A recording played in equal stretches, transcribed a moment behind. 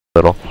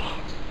little.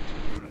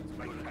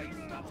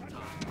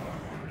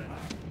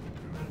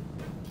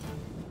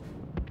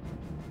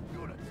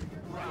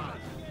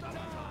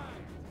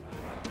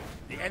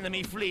 The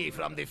enemy flee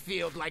from the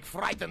field like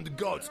frightened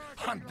goats.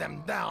 Hunt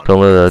them down.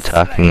 Someone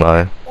attacking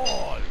my.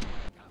 All.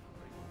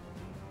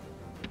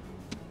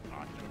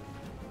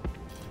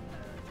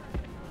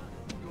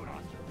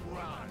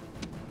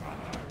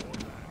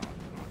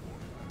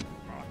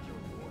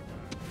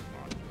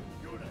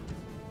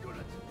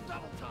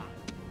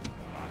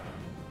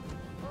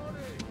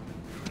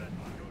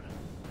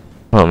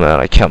 Oh man,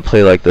 I can't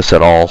play like this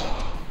at all.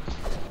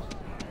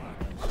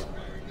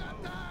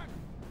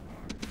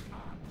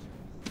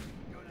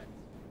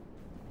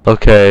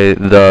 Okay,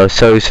 the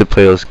Seleucid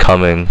player is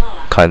coming,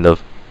 kind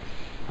of.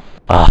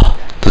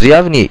 Does he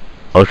have any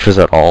ultras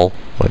at all?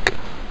 Like,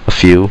 a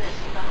few?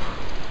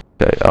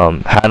 Okay,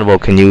 Hannibal,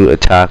 can you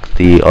attack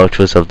the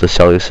ultras of the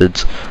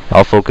Seleucids?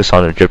 I'll focus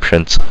on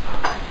Egyptians.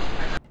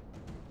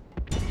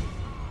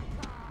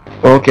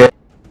 Okay.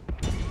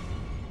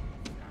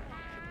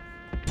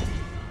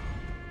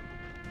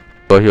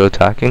 Are you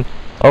attacking?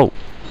 Oh,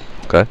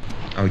 okay.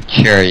 Oh,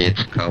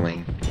 chariots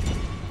coming.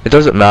 It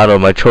doesn't matter,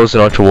 my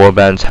chosen ultra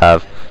warbands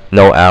have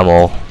no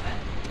ammo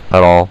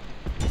at all.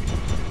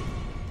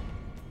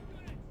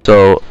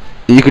 So,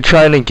 you could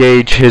try and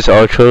engage his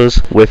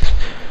ultras with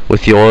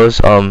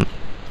yours,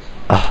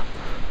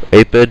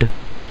 ABPID.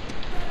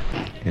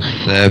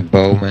 It's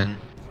bowman.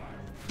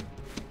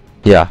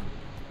 Yeah,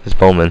 his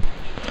bowman.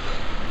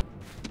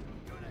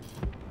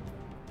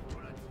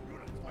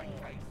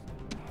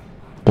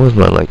 Where's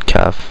my light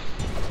calf?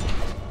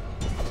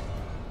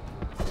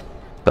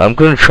 I'm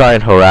gonna try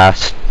and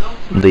harass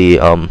the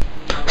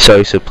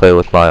Seleucid player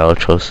with my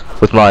ultras,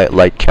 with my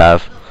light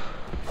cav.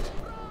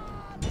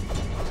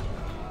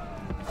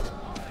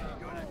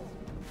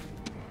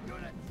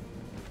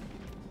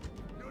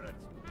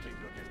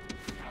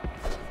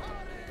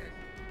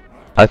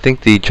 I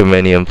think the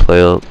Germanian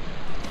player.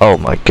 Oh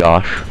my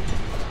gosh.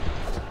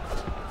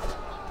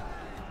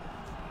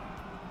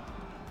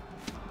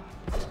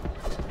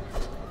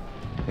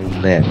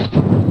 Left.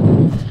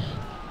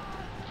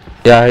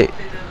 Yeah,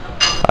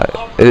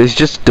 it's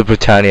just the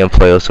Brittanian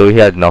player, so he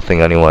had nothing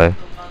anyway.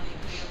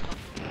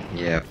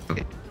 Yeah.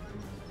 Okay.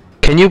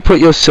 Can you put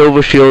your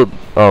silver shield,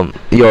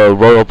 your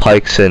royal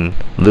pikes in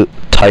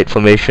tight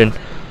formation,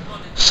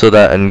 so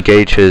that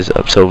engage his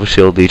silver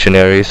shield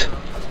legionaries?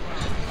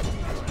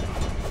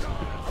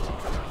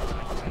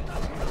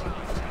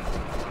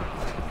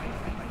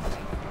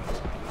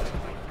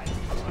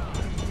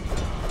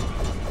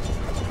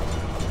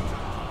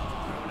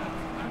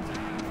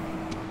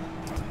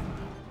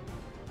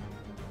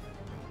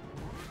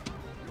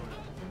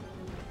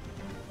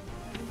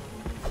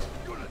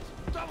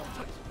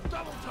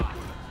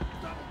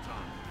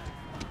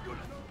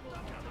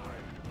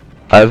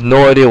 I have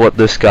no idea what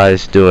this guy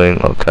is doing.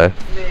 Okay.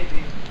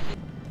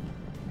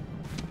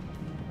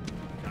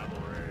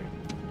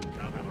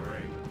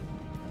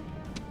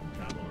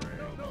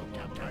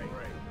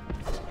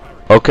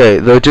 Okay,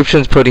 the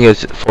Egyptian's putting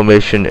his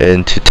formation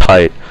into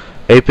tight.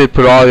 ABPID,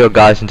 put all your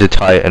guys into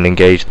tight and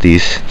engage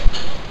these.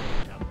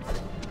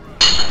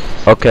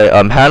 Okay,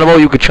 Hannibal,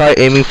 you could try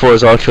aiming for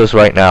his ultras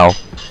right now.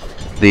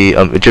 The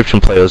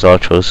Egyptian player's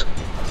ultras.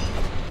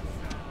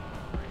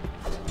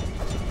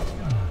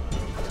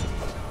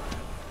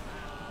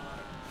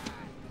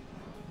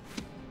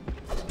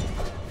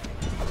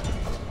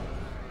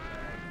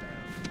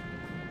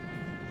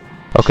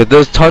 Okay,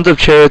 there's tons of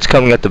chariots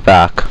coming at the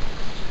back.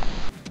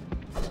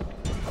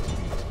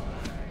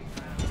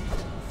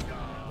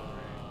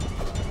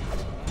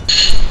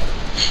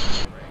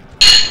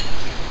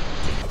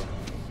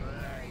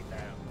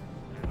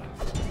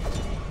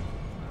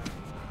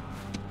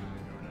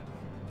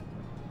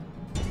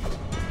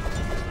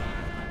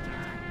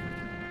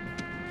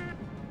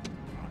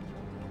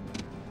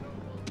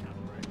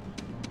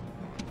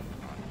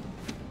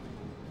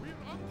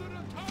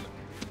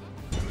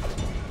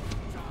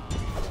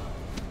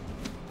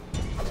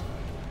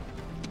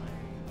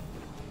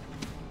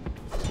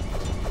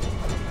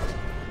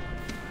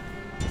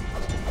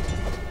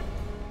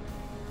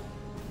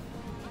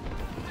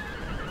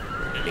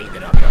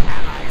 Leader of your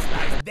allies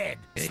lies dead,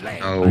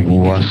 slain. Oh,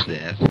 what's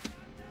that?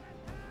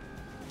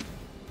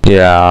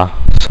 Yeah.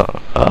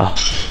 So,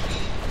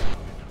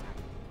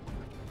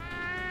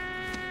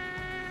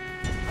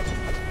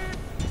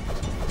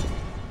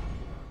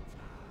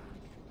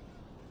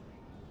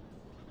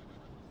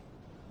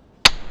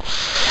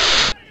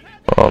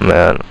 Oh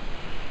man.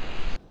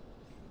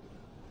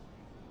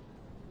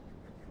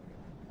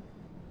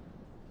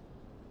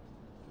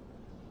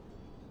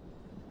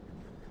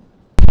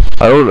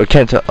 I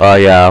can't tell.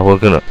 Yeah, we're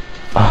gonna.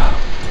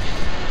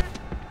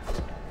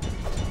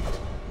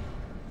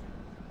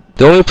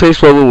 The only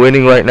place where we're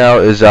winning right now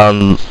is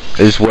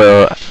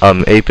where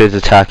ABPID is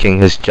attacking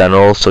his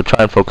general. So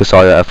try and focus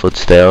all your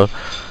efforts there,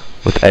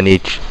 with any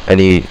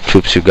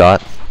troops you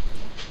got.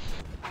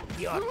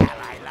 Your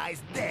ally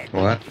lies dead.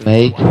 What,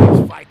 mate?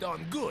 Fight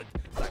on good,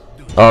 but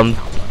do not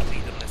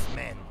leaderless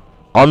men.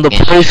 On the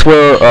place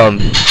where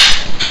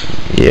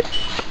Yeah.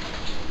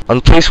 On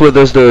the place where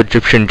there's the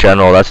Egyptian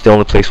general, that's the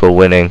only place we're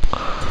winning.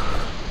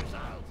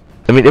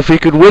 I mean, if we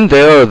could win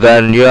there,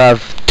 then you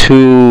have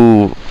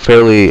 2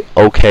 fairly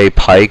okay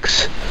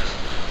pikes.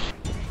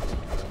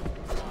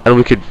 And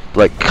we could,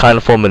 like, kind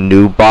of form a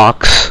new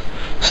box,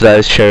 so that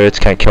his chariots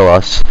can't kill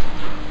us.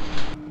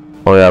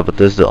 Oh yeah, but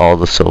there's all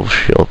the silver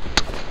shield.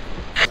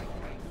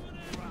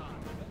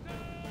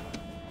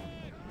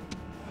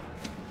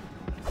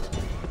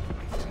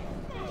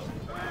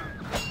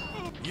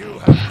 You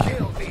have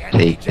killed the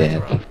enemy Take that.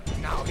 general.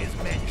 Now his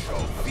men show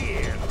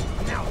fear.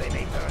 Now they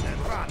may turn and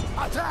run.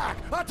 Attack!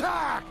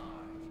 Attack!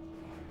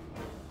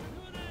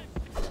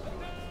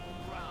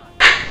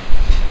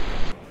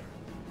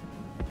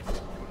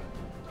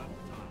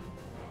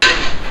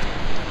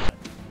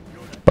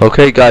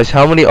 Okay guys,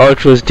 how many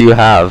archers do you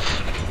have?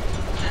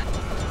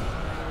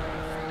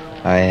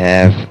 I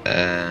have,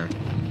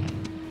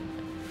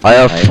 I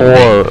have 4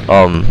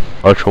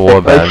 archer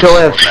warbands. I still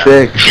have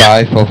 6.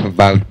 5 of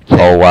about 10.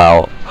 Oh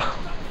wow.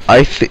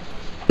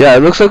 Yeah,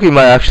 it looks like we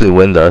might actually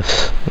win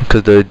this,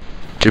 because the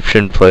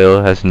Egyptian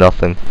player has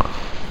nothing.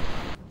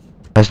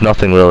 Has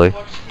nothing really.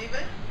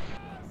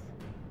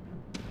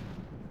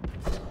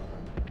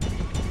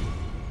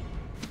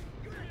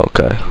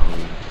 Okay.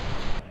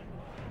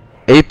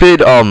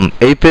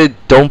 ABPID,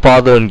 don't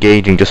bother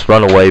engaging, just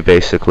run away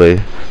basically,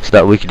 so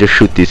that we can just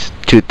shoot these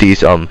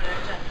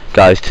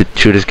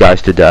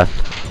guys to death.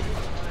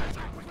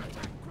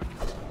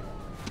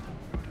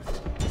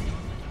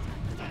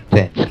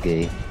 That's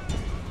gay.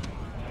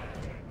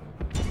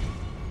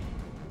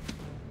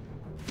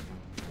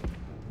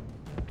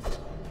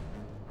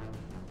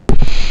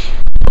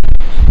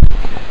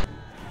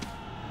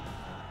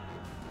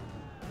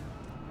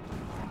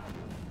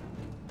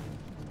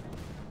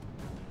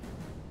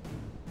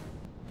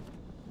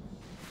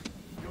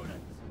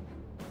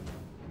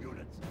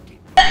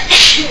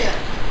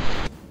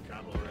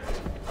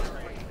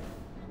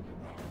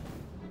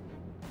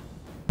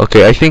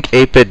 Okay, I think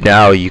ABPID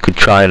now you could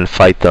try and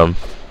fight them,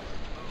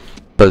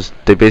 because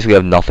they basically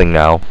have nothing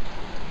now.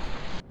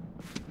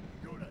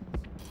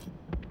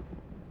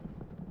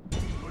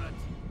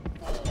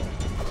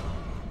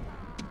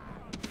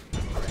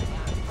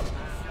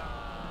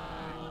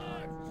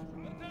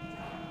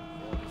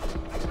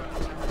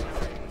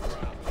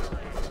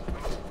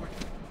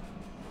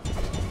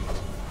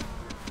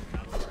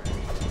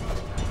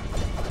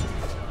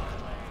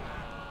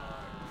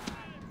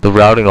 They're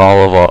routing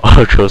all of our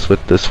archers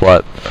with this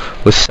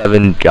with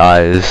 7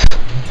 guys.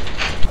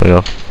 You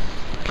know.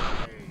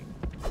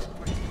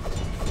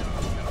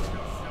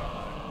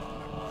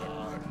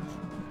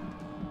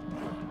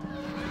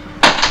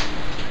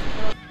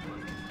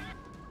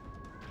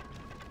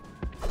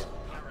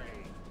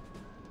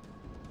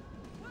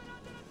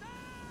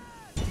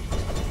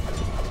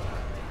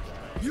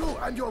 You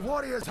and your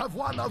warriors have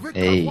won a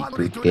victory. Hey,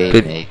 good game,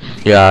 Good, mate.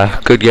 yeah,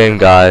 good game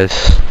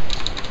guys.